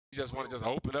You just want to just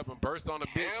open up and burst on a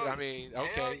bitch. I mean, Hell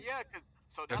okay. yeah,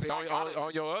 so Cause that's see, how I gotta.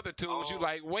 on your other tunes, you Oh,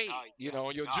 like wait. no, You yeah, know,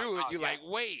 on your no, druid, no, you yeah. like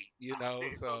wait. You know, So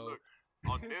so look,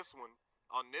 on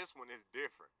this one it's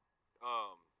different.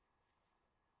 Um,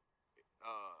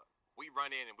 we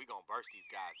run in and we gonna burst these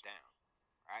guys down,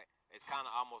 right? It's kind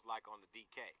of almost like on the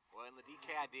DK. Well, in the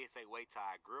DK, I did say wait till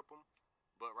I grip them,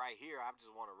 but right here, I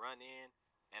just want to run in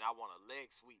and I want to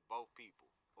leg sweep both people,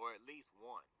 or at least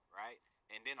one, right?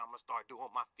 And then I'm gonna start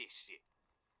doing my fish shit,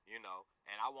 you know.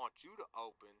 And I want you to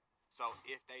open, so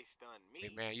if they stun me, hey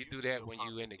man, you you do can that still when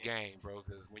pump you in me the then. game, bro.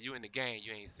 Cause when you in the game,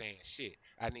 you ain't saying shit.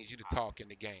 I need you to All right, talk in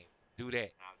the game. Do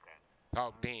that. okay.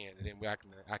 Talk then, and then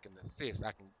I can assist.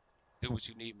 I can do what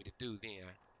you need me to do. Then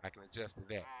I can adjust to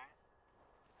that.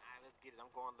 All right, let's get it.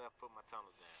 I'm going left, put my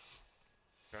tunnels down.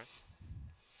 Okay.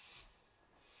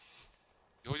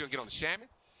 You gonna get on the shaman?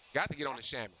 Got to get on Yeah, the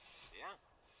shaman. yeah.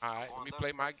 All I'm right, let going me left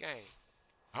play my first. game.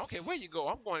 I don't care where you go.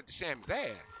 I'm going at the shaman's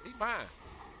ass. He mine.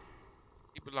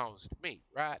 He belongs to me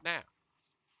right now.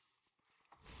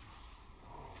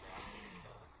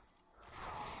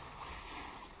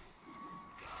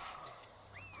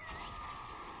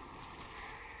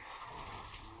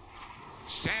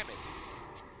 Shaman.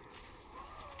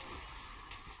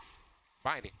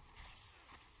 Find it.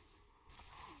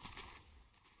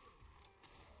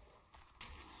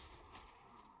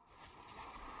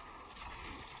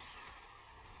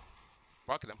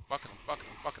 Fucking him, fucking him, fucking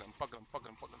him, fucking him, fucking him, fucking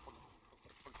him, fucking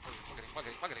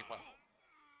him, fucking him, fucking him.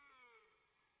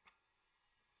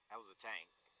 That was a tank,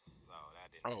 so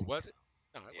that didn't Oh, really was count. it?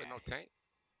 No, it wasn't Yeah, no tank.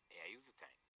 yeah, he was a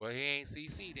tank. Well, he ain't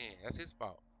CC then. That's his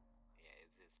fault. Yeah,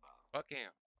 it's his fault. Fuck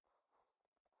him.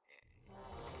 Yeah.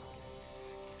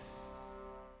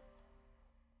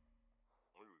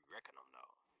 We wrecking them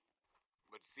though.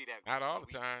 But you see that Not all when the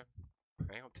we time.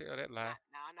 I ain't gonna tell that lie.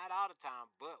 not all the time,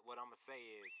 but what I'm gonna say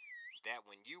is that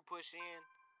when you push in,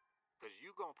 cause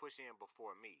you gonna push in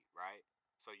before me, right?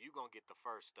 So you gonna get the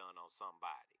first stun on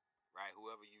somebody, right?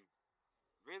 Whoever you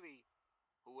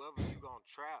gonna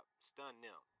trap, stun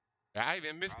them, I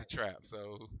even missed the right? trap,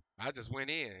 so I just went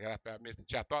in after I missed the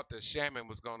trap. I thought the shaman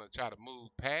was gonna try to move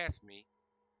past me,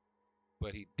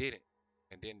 but he didn't.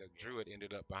 And then the Yeah. druid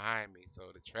ended up behind me,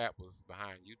 so the trap was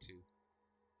behind you two.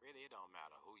 Really, it don't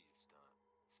matter who you stun.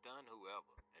 Stun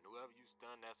whoever, and whoever you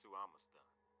stun, that's who I'ma stun.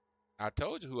 I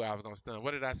told you who I was gonna stun.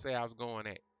 What did I say I was going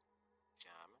at?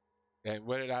 Chiming. And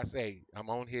what did I say? I'm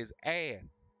on his ass.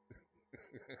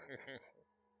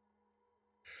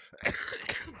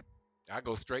 I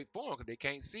go straight for him because they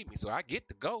can't see me, so I get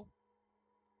to go.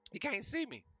 He can't see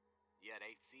me. Yeah,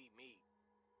 they see me,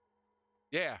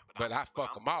 Yeah, but I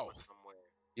fuck I'm them going off. somewhere.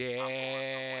 I'm going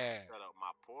somewhere Yeah. to set up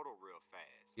my portal real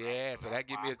fast, right? Yeah, So so that's that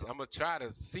give why me I a, go I'm gonna through try there.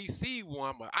 to CC one,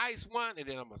 I'm gonna ice one, and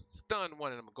then I'm gonna stun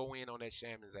one, and I'm gonna go in on that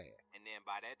shaman's ass. And then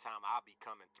by that time, I'll be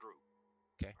coming through,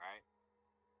 Okay. right?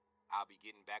 I'll be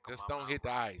getting back on Just my don't mount hit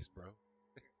the right. ice, bro.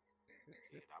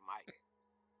 Shit, I might.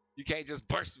 You can't just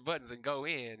burst the buttons and go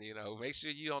in, you know. Make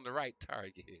sure you on the right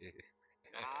target.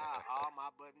 Nah, all my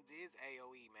buttons is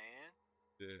AoE, man.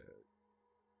 Yeah.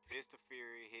 Fist of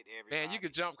Fury hit Man, you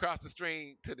could everybody. jump across the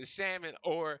stream to the shaman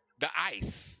or the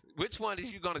ice. Which one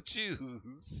is you gonna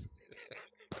choose?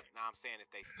 Now I'm saying if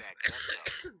they stacked up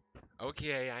though.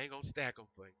 Okay, I ain't gonna stack them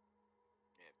for you.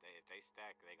 Yeah, if they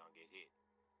stack, they gonna get hit.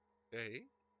 Okay,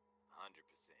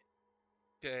 100%.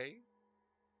 okay.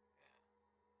 Yeah.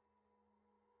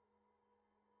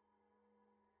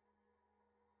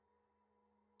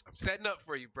 I'm setting up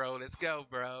for you, bro. Let's go,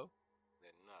 bro.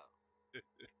 Then no.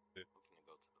 I'm gonna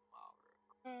go to the mall real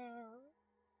quick.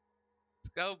 Let's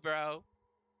go, bro.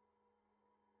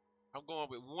 I'm going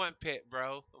with one pet,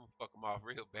 bro. I'm gonna fuck them off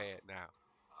real bad now.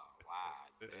 Oh,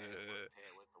 wow.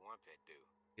 What's the one pet do?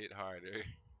 Hit harder.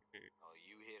 Oh,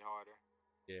 you hit harder?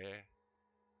 Yeah.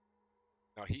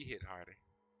 No, he hit harder.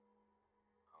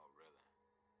 Oh, really?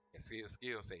 And see, his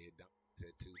skill say it don't. He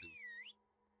said two do.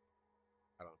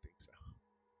 I don't think so.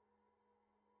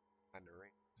 On the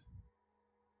rings.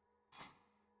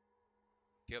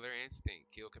 Killer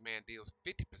Instinct. Kill command deals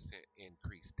 50%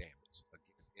 increased damage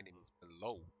against enemies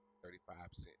below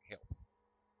 35% health.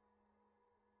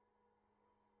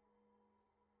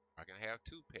 I can have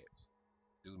two pets.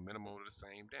 Do minimum of the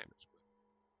same damage. But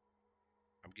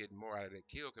I'm getting more out of that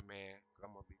kill command because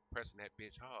I'm going to be pressing that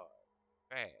bitch hard.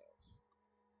 Fast.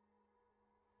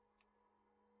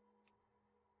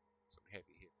 Some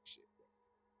heavy hit shit. Bro.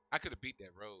 I could have beat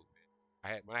that rogue,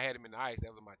 man. When I had him in the ice,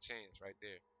 that was my chance right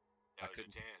there. That was your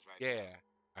chance right yeah, there.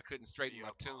 I couldn't straighten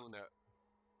my tune up.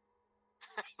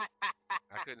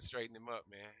 I couldn't straighten him up,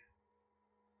 man.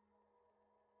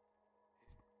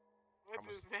 What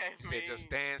does that He said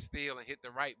just mean? stand still and hit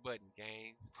the right button,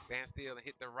 games. Stand still and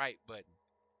hit the right button.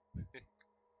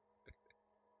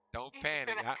 Don't He said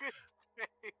panic. I couldn't.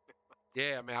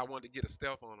 Yeah, man, I wanted to get a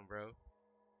stealth on him, bro.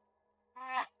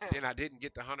 Then I didn't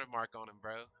get the 100 mark on him,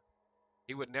 bro.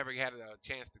 He would never had a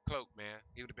chance to cloak, man.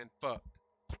 He would have been fucked.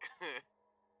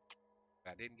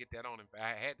 I didn't get that on him.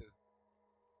 I had this.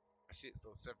 My shit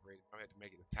so separated. I had to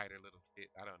make it a tighter little fit.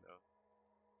 I don't know.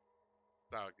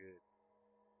 It's all good.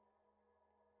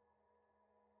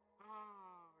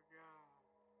 Oh god.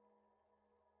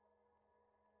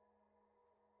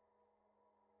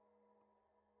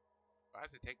 Why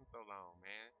is it taking so long,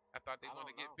 man? I thought they I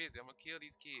wanted don't to get know. busy. I'm gonna kill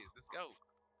these kids. Let's go.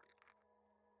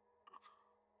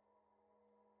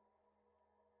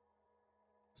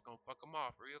 It's gonna fuck them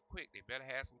off real quick. They better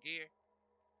have some gear.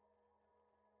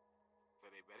 So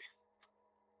they better.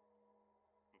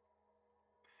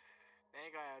 They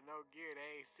ain't gonna have no gear.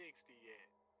 They ain't 60 yet.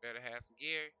 Better have some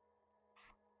gear.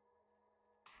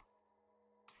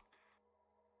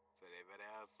 So they better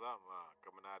have something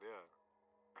coming out here.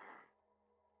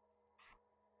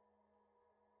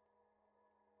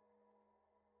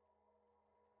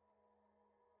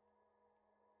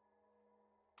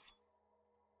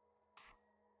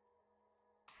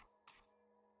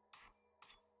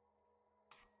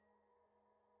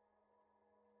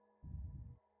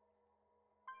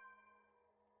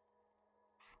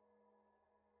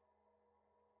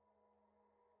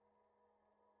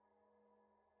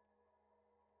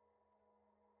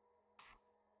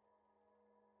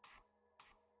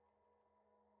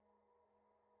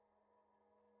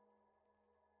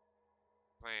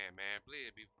 Playing, man.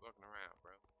 Blizz be fucking around,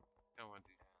 bro. Don't want to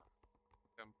do.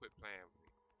 Come quit playing with me.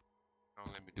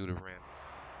 Don't let me do the random.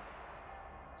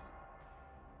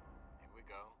 Here we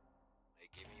go. They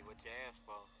giving you what you asked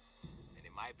for. And it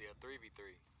might be a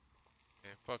 3v3.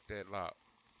 Man, fuck that lock.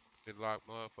 Good lock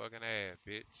motherfucking ass,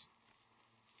 bitch.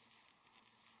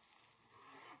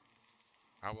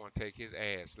 I want to take his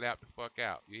ass. Slap the fuck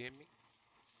out. You hear me?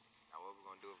 Now what we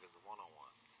gonna do if it's a one-on-one?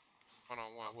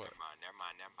 One-on-one what? Never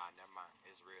mind.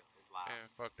 It's real. It's live. Man,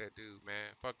 fuck that dude,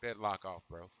 man. Fuck that lock off,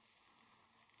 bro.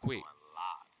 Quick.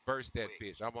 Burst that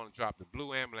bitch. I want to drop the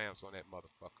blue ambulance on that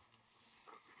motherfucker.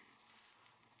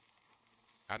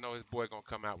 I know his boy gonna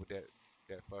come out with that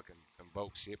fucking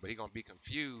convoke shit, but he gonna be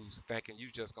confused thinking you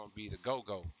just gonna be the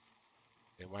go-go.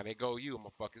 And when they go you, I'm gonna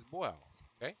fuck his boy off.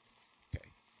 Okay? Okay.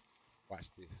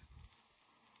 Watch this.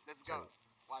 Let's go.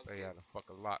 Watch They this. had a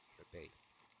fucking lock today.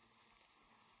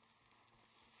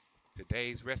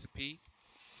 Today's recipe: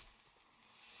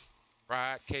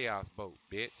 fried chaos boat,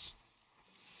 bitch.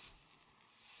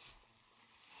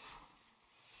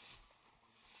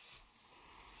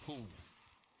 Poof.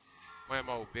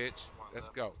 Whammo, bitch. Let's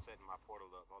go. Setting my portal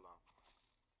up. Hold on.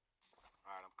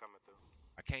 Alright, I'm coming through.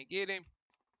 I can't get him.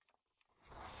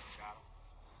 Got him.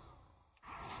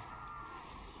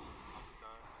 I'm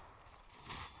stunned.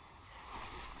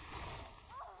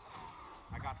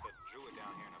 I got the druid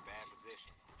down here in a bad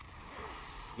position.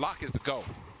 Lock is the go.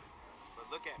 But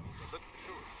look at me. Look at the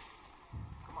druid.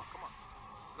 Come on.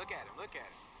 Look at him.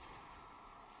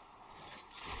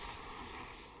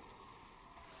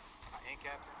 I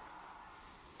incap him.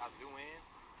 I zoom in.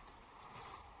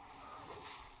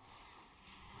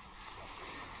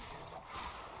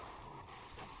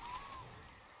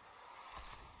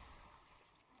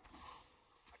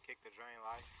 I kick the drain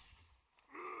light.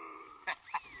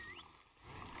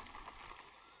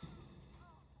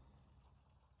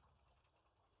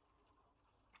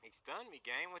 He stunned me,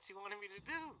 game. What you wanted me to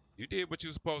do? You did what you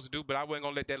were supposed to do, but I wasn't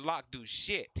gonna let that lock do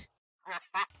shit.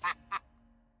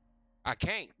 I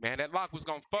can't, man. That lock was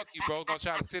gonna fuck you, bro. Gonna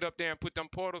try to sit up there and put them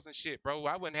portals and shit, bro.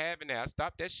 I wasn't having that. I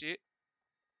stopped that shit.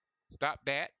 Stop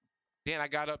that. Then I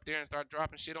got up there and started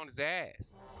dropping shit on his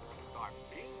ass.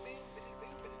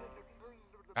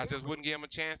 I just wouldn't give him a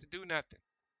chance to do nothing.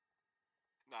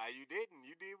 Nah, you didn't.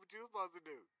 You did what you were supposed to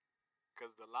do.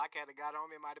 Because the lock had got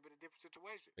on me, it might have been a different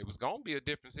situation. It was gonna be a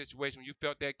different situation when you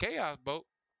felt that chaos boat.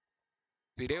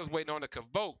 See, they was waiting on the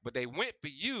convoke, but they went for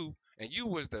you, and you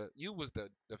was the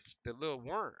little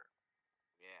worm.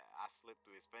 Yeah, I slipped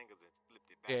through his fingers and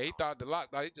flipped it back. Yeah, he thought the lock,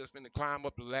 he just finna climb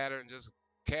up the ladder and just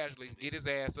casually get his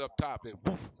ass up top. And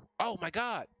woof. Oh my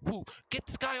God! Woo. Get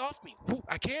this guy off me! Woo.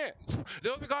 I can't.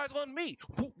 The other guy's on me.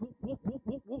 Woo, woo, woo, woo,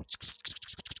 woo, woo.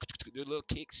 The little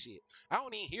kick shit. I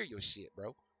don't even hear your shit,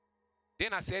 bro.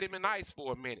 Then I set him in ice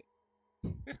for a minute.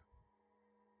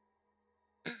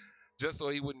 Just so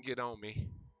he wouldn't get on me.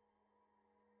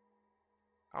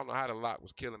 I don't know how the lock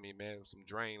was killing me, man. It was some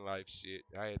drain life shit.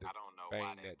 I had to bang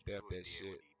why that death, that shit.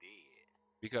 What he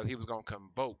did. Because he was gonna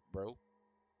convoke, bro.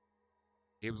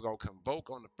 He was gonna convoke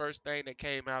on the first thing that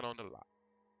came out on the lot.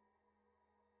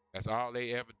 That's all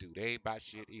they ever do. They ain't about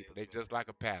shit either. They just like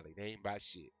a pally. They ain't about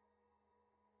shit.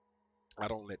 I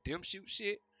don't let them shoot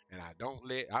shit, and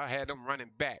I had them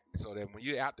running back so that when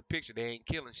you're out the picture, they ain't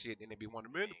killing shit. Then they be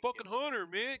wondering, man, the fucking hunter,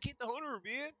 man, keep the hunter,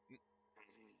 man.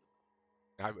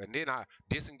 And then I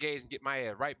disengage and get my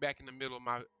ass right back in the middle of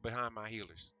behind my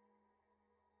healers.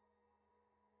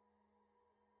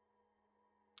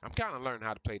 I'm kind of learning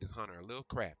how to play this hunter a little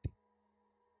crafty.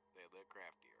 They're a little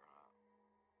craftier, huh?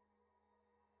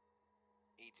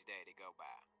 Each day they go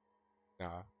by.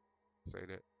 Nah, say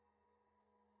that.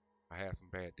 I had some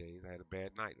bad days. I had a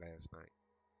bad night last night.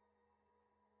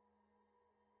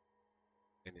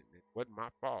 And it wasn't my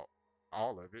fault.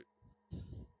 All of it.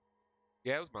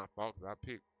 Yeah, it was my fault because I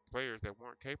picked players that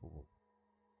weren't capable.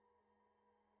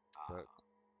 But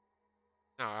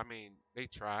no, I mean, they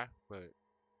try, but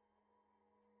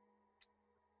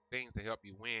things to help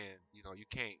you win, you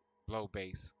can't blow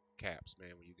base caps,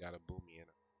 man, when you got a boomy in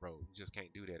a row. You just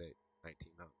can't do that at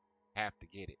 1900. Have to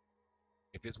get it.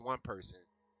 If it's one person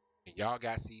and y'all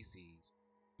got CCs,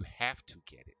 you have to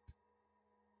get it.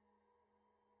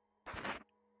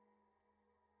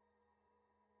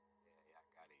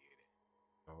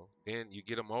 Then you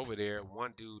get them over there.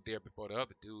 One dude there before the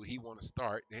other dude. He want to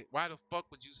start. Why the fuck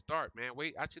would you start, man?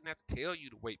 Wait, I shouldn't have to tell you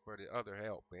to wait for the other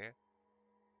help, man.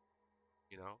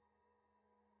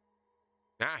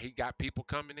 Now he got people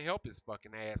coming to help his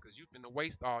fucking ass because you finna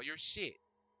waste all your shit.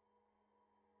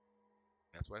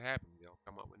 That's what happens. You don't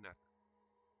come up with nothing.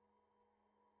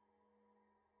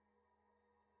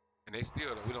 And they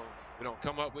still we don't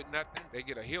come up with nothing. They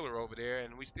get a healer over there,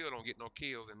 and we still don't get no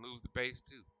kills and lose the base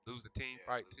too. Lose the team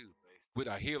fight too. With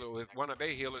a healer, with one of their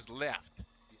healers left.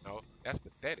 That's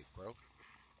pathetic, bro.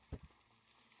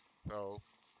 So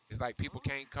it's like people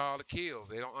can't call the kills.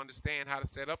 They don't understand how to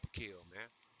set up a kill, man.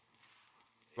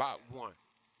 Lock one.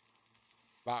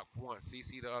 Lock one.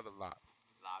 CC the other lock.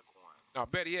 Lock one. No,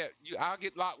 better yet, I'll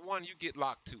get lock one, you get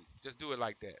lock two. Just do it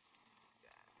like that.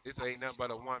 This ain't nothing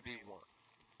but a 1v1.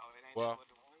 Well,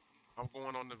 I'm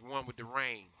going on the one with the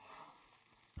rain.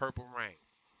 Purple rain.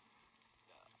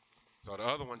 So the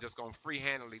other one just gonna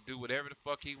free-handedly do whatever the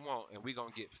fuck he want, and we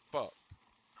gonna get fucked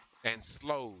and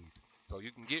slowed. So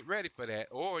you can get ready for that,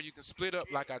 or you can split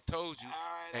up like I told you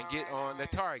and get on the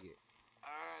target. All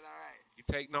right. You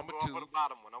take number two. I'm going for the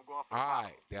bottom one. I'm going for the bottom. All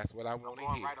right, that's what I want to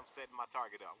hear. Right, I'm setting my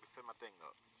target up. I'm gonna set my thing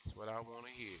up. That's what I want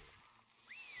to hear.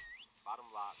 Bottom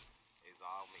lock is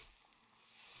all me.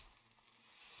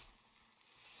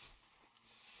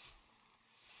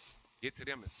 Get to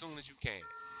them as soon as you can.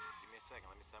 Give me a second.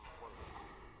 Let me set my quarter.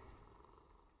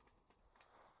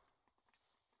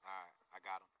 Alright, I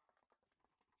got him.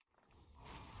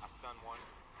 I stunned one.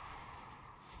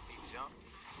 He jumped.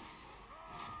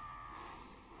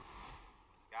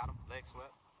 Got him. Leg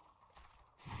swept.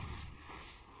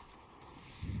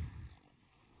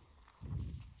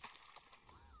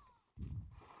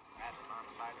 I had the line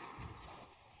of sight.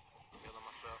 Healing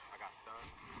myself. I got stunned.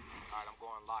 Alright, I'm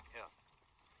going lock F.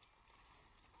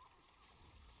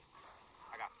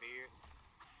 I got feared.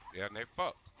 Yeah, and they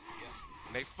fucked. Yeah.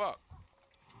 And they fucked.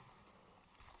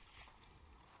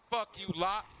 Fuck you,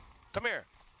 Locke. Come here.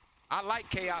 I like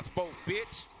Chaos Bolt,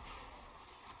 bitch.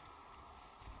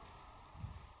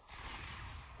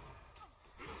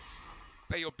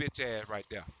 Say your bitch ass right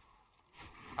there.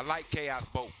 I like Chaos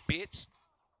Bolt, bitch.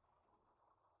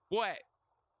 What?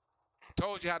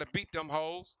 Told you how to beat them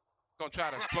hoes. Gonna try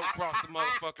to float across the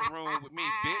motherfucking room with me,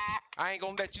 bitch. I ain't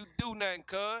gonna let you do nothing,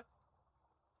 cuz.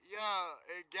 Yo,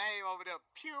 a game over there.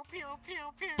 Pew, pew, pew,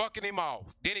 pew. Fucking him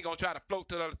off. Then he gonna try to float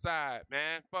to the other side,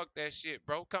 man. Fuck that shit,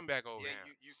 bro. Come back over here.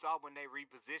 You saw when they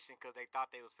repositioned because they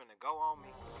thought they was finna go on me.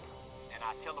 And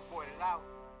I teleported out.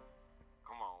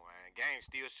 Come on, man. Game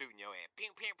still shooting your ass.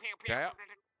 Pew, pew, pew, pew.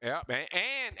 Yeah, man.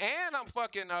 And I'm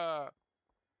fucking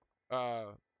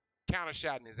counter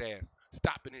shotting his ass.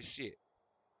 Stopping his shit.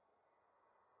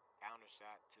 Counter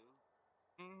shot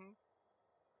too? Mm-hmm.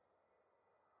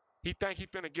 He think he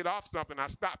finna get off something, I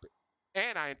stop it.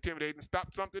 And I intimidate and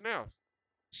stop something else.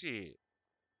 Shit.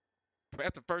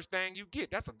 That's the first thing you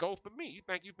get. That's a goal for me. You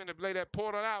think you finna play that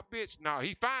portal out, bitch? No,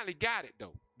 he finally got it,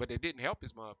 though. But it didn't help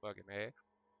his motherfucking ass.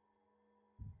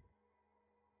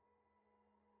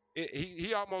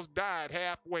 He almost died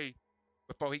halfway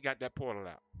before he got that portal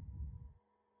out.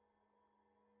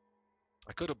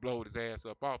 I could have blowed his ass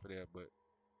up off of there, but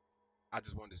I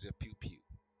just wanted to just pew-pew.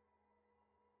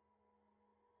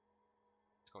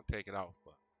 Gonna take it off,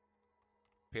 but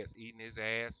Pet's eating his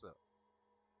ass up.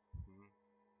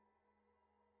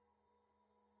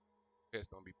 Pets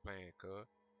don't be playing, cuz.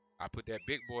 I put that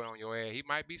big boy on your ass. He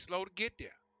might be slow to get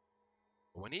there.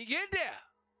 But when he get there,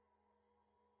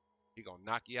 he gonna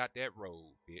knock you out that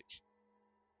road, bitch.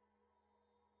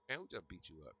 Man, who just beat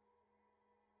you up?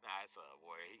 Nah, it's a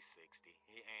warrior. He's 60.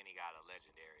 And he got a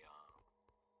legendary. I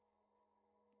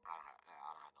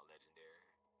don't have no legendary.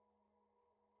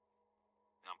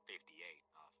 I'm 58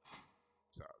 also.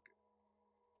 It's all good.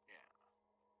 Yeah.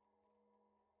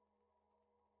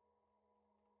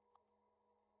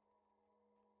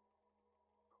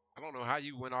 I don't know how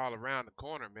you went all around the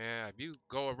corner, man. If you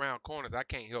go around corners, I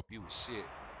can't help you with shit.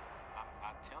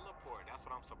 I teleport. That's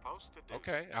what I'm supposed to do.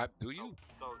 Okay, do you?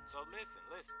 So listen.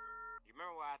 You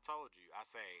remember what I told you? I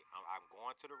say I'm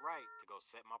going to the right to go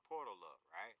set my portal up,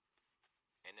 right?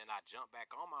 And then I jump back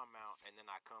on my mount, and then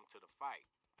I come to the fight.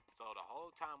 So the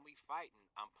whole time we fighting,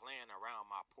 I'm playing around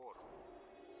my portal.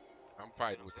 I'm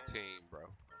fighting with the team, bro.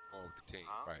 I'm going with the team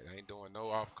fight. I ain't doing no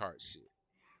off cart shit.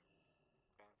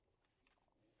 Okay.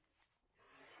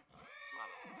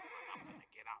 I'm gonna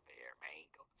get out of here, man.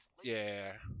 Go to sleep.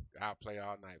 Yeah, I'll play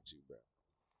all night with you, bro.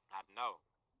 I know.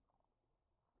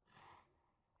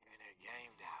 You're in a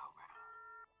game down, bro.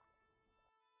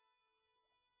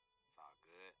 It's all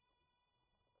good.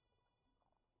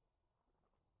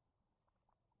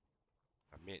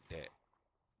 I meant that.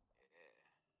 Yeah.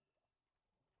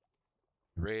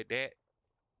 Read that? Yeah.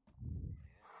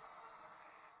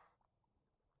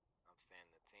 I'm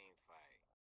standing the team fight.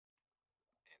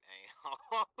 And ain't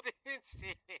all this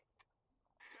shit.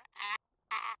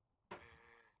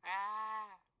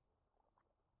 Ah.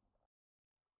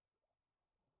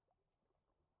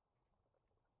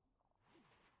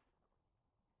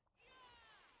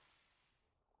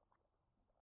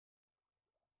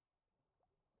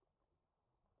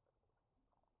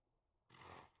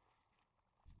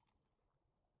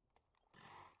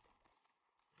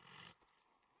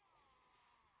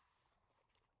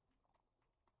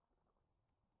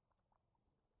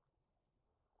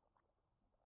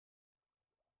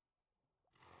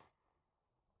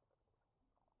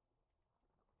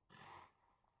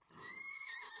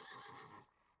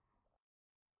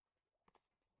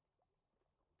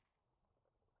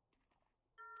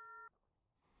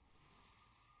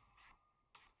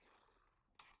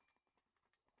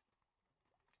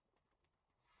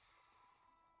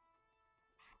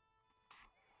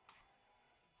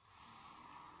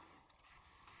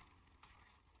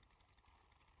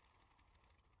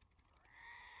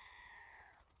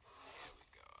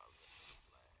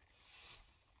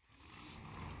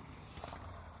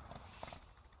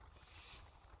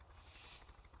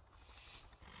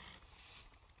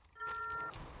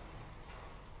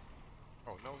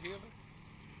 Oh, no healer?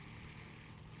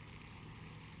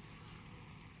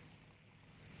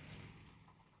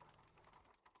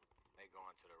 They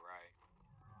going to the right.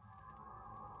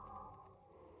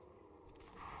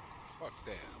 Fuck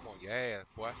that. I'm on your ass,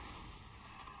 boy.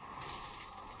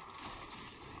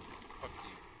 Fuck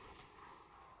you.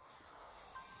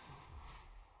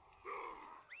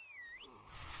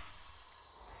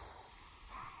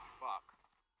 Fuck.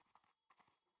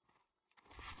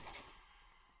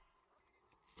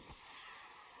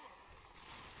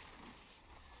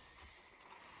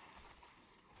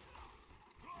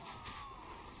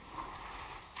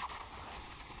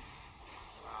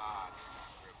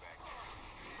 We're back there.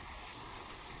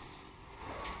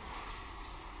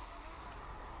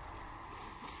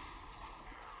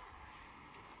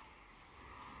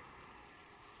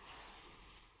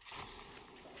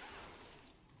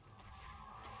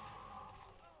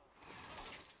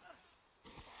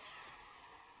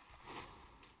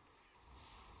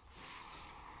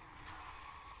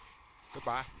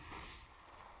 Goodbye.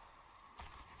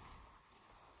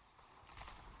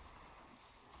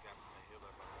 Got my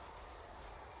healer behind.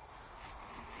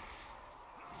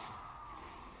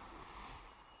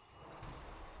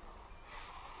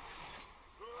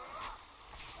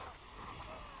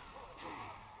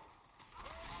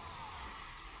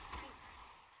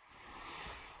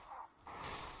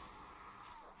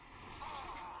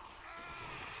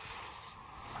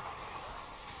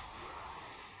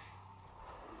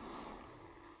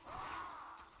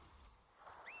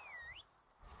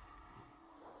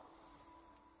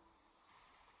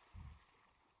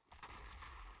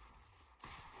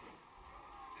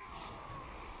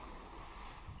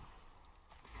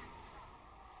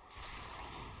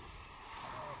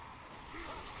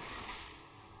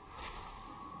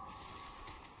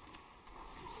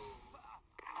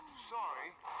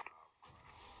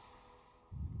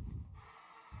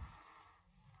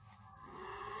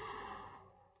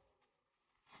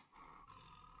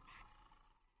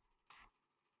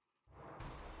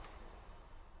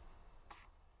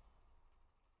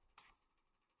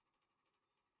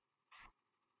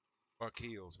 Fuck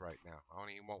heals right now. I don't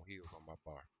even want heals on my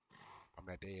bar. I'm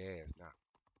at their ass now.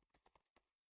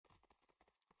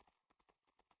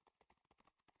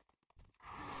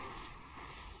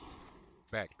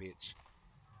 Back, bitch.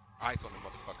 Ice on the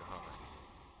motherfucking Hummer.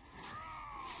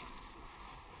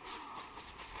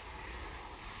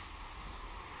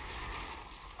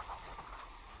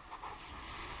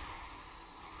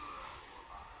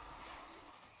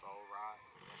 Soul Rod,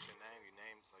 that's your name. You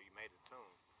named so you made a tune.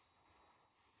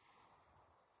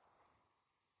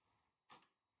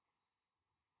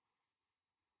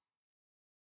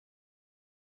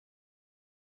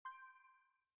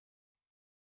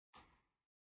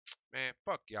 Man,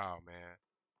 fuck y'all, man.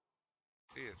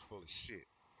 It is full of shit.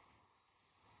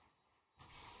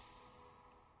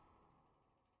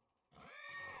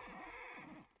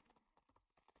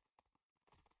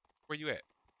 Where you at?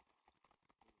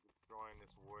 Destroying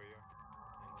this warrior in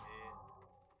mid.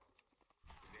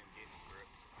 Then getting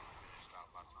gripped. Finished out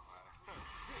by somebody.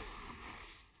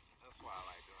 That's why I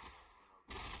like doing it.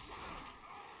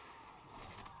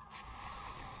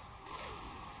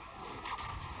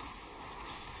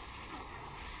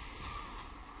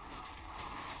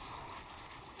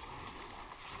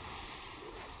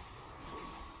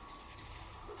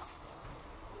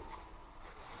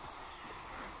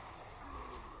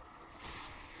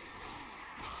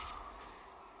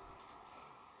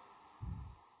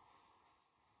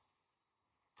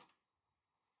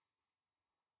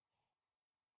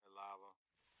 Lava.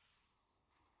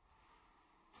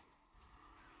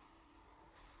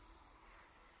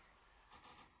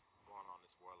 Going on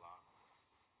this warlock.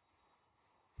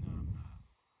 No, I'm not.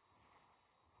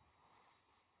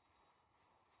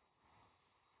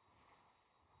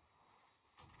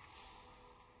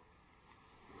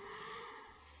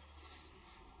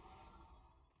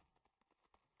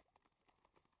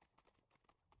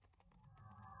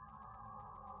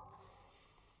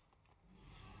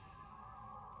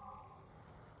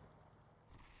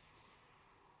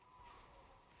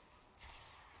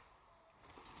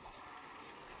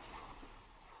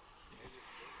 They just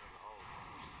sitting in the hole.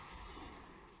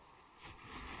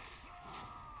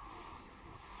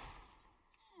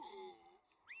 Where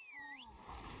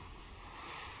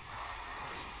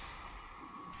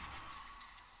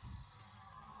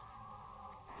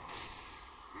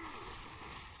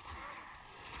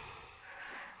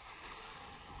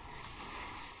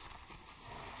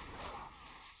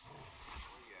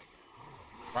you at,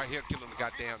 guys? Right here, killing the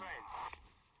goddamn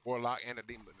warlock and the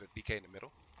DK in the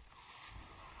middle.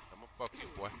 I'm gonna fuck you,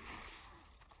 boy.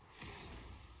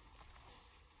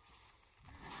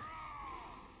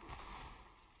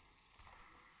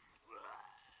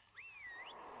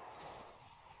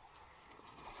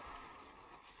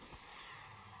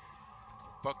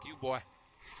 Fuck you, boy.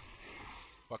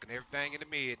 Fucking everything in the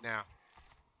mid now.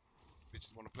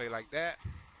 Bitches wanna play like that.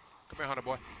 Come here, Hunter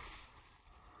boy.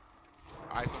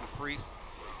 Ice on the priest.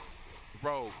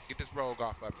 Rogue. Get this rogue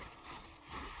off of me.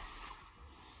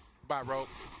 Goodbye, rogue.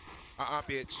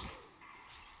 Bitch.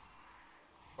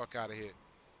 Fuck out of here.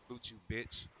 Loot you,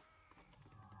 bitch.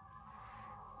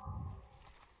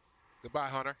 Goodbye,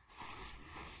 Hunter.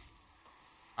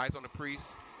 Ice on the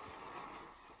priest.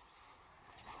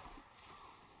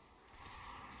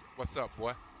 What's up,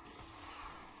 boy?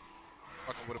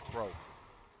 Fucking with a pro.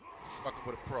 Fucking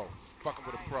with a pro. Fucking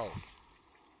with a pro.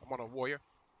 I'm on a warrior.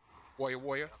 Warrior,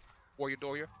 warrior. Warrior,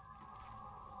 doyer.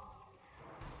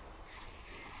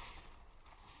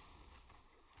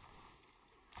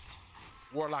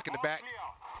 Warlock in the back.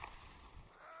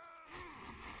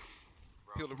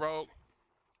 Kill the rogue.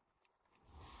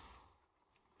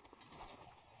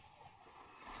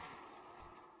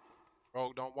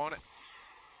 Rogue don't want it.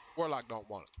 Warlock don't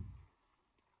want it.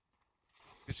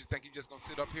 Bitches think you just gonna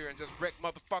sit up here and just wreck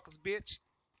motherfuckers, bitch?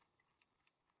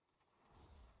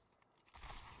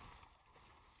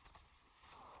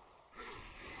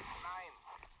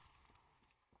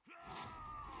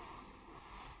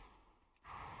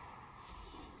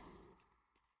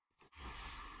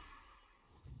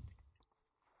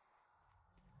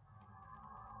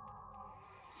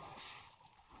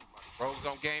 Rogues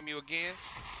on game you again.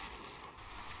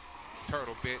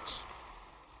 Turtle, bitch.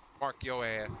 Mark your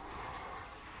ass.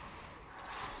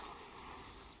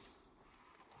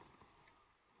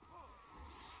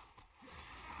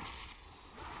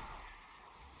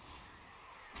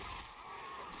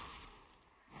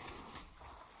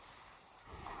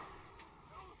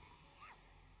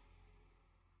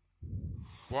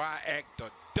 Boy, I act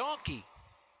a donkey.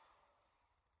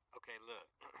 Okay, look.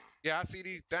 Yeah, I see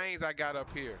these things I got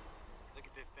up here. Look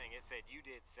at this thing. It said you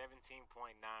did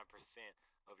 17.9%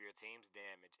 of your team's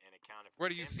damage and accounted for Where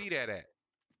do you see that at?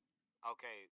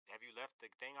 Okay, have you left the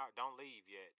thing out? Don't leave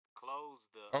yet. Close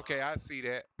the. Okay, I see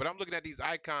that. But I'm looking at these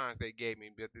icons they gave me,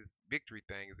 but this victory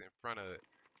thing is in front of it.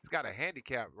 It's got a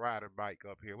handicap rider bike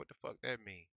up here. What the fuck that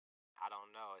mean? I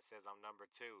don't know. It says I'm number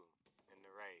 2 in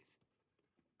the race.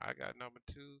 I got number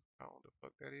 2. I don't know the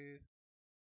fuck that is.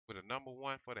 With a number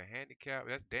 1 for the handicap,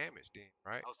 that's damaged then,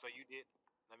 right? Oh, so you did.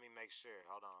 Let me make sure.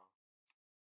 Hold on.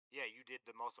 Yeah, you did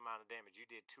the most amount of damage. You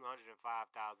did 205,000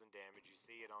 damage. You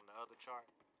see it on the other chart?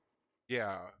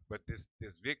 Yeah, but this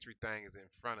victory thing is in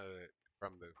front of it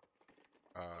from the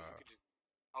Oh, you could just.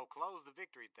 Oh, close the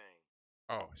victory thing.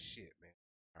 oh shit, man.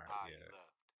 All right, You yeah.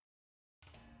 left.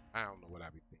 I don't know what I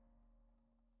be thinking.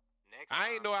 Next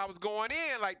I ain't time. know I was going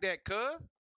in like that, cuz.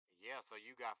 Yeah, so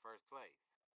you got first place.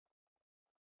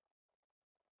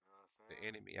 You know what I'm The saying?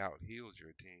 enemy out heals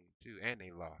your team too, and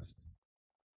they lost.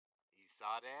 You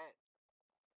saw that?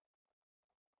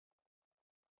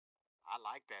 I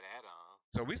like that add-on.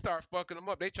 So we start fucking them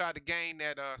up. They tried to gain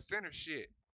that center shit.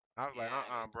 I was like, Yeah,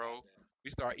 they bro. tried that. We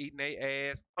start eating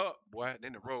their ass up, boy. And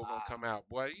then the A road gonna lot. come out,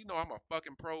 boy. You know I'm a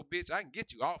fucking pro, bitch. I can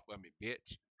get you off of me,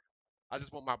 bitch. I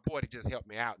just want my boy to just help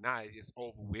me out. Now it's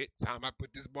over with. Time I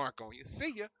put this mark on you.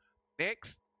 See ya.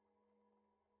 Next.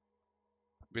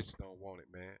 Bitches don't want it,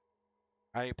 man.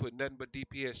 I ain't put nothing but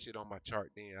DPS shit on my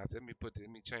chart then. I said, let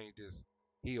me change this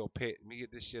heel pet. Let me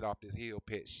get this shit off this heel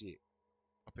pet shit.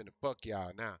 I'm finna fuck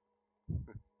y'all now.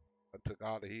 I took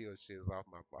all the heel shits off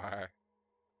my fire.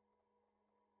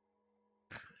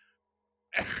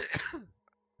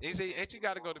 He said, Yeah, ain't you give me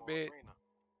gotta go one to more bed? arena.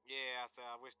 Yeah, I said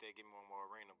I wish they'd give me one more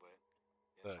arena, but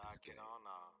yes, Love I'll this get game. on.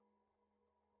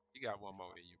 You got one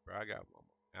more in you, bro. I got one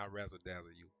more. I'll razzle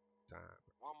dazzle you time.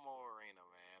 One more arena,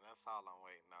 man. That's all I'm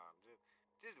waiting on.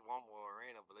 Just one more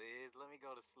arena, please. Let me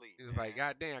go to sleep, He was like, man.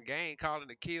 goddamn, game calling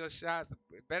the kill shots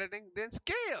better than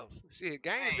skills. Shit,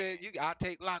 game Man. said I'll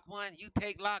take lock 1, you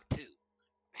take lock 2.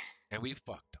 And we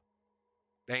fucked them.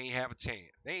 They ain't have a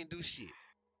chance. They ain't do shit.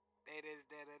 They just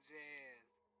did a chance.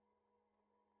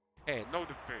 Had no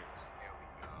defense. There we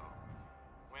go.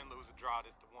 Win, lose, or draw,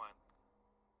 this the one.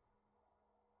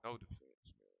 No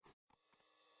defense, man.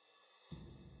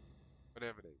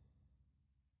 Whatever they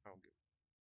I don't give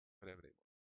whatever they want.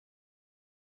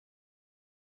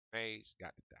 Mage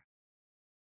got to die.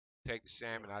 Take the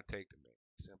shaman, I take the mage.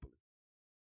 Simple as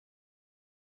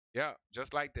yeah,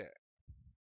 just like that.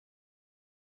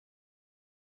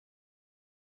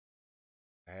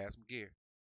 I had some gear,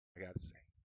 I gotta say.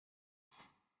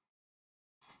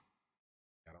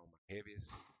 Got on my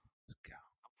heaviest suit. Let's go.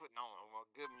 I'm putting on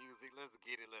good music. Let's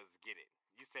get it. Let's get it.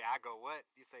 You say I go what?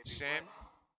 You say do Shaman, what?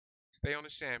 stay on the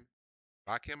shaman.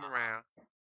 Lock him around.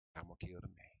 I'm gonna kill the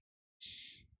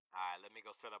mage. Alright, let me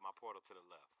go set up my portal to the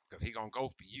left. Cause he gonna go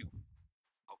for you.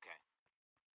 Okay.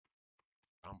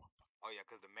 I'm a Oh yeah,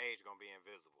 cause the mage gonna be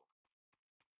invisible.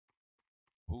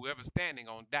 whoever's standing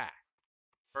gonna die.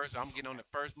 First, I'm getting on the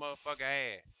first motherfucker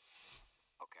ass.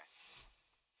 Okay.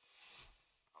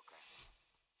 Okay.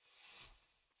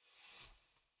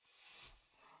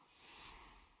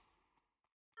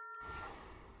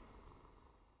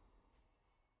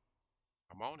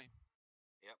 I'm on him.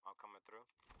 Yep, I'm coming through.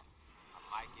 I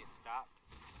might get stopped.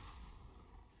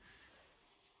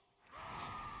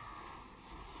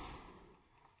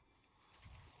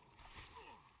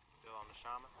 Still on the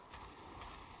shaman.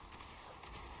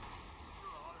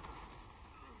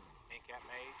 Incap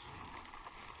mage.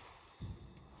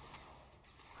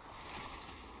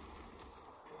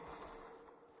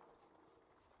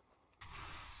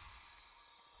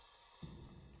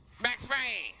 Max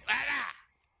range. Right out.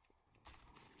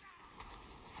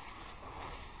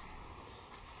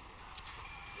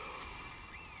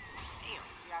 Damn,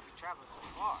 see, I be traveling too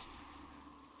far.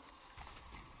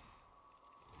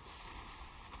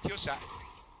 Kill shot.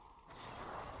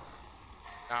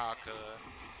 Nah, cuz.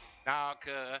 Nah,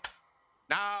 cuz.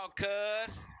 Nah,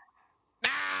 cuz.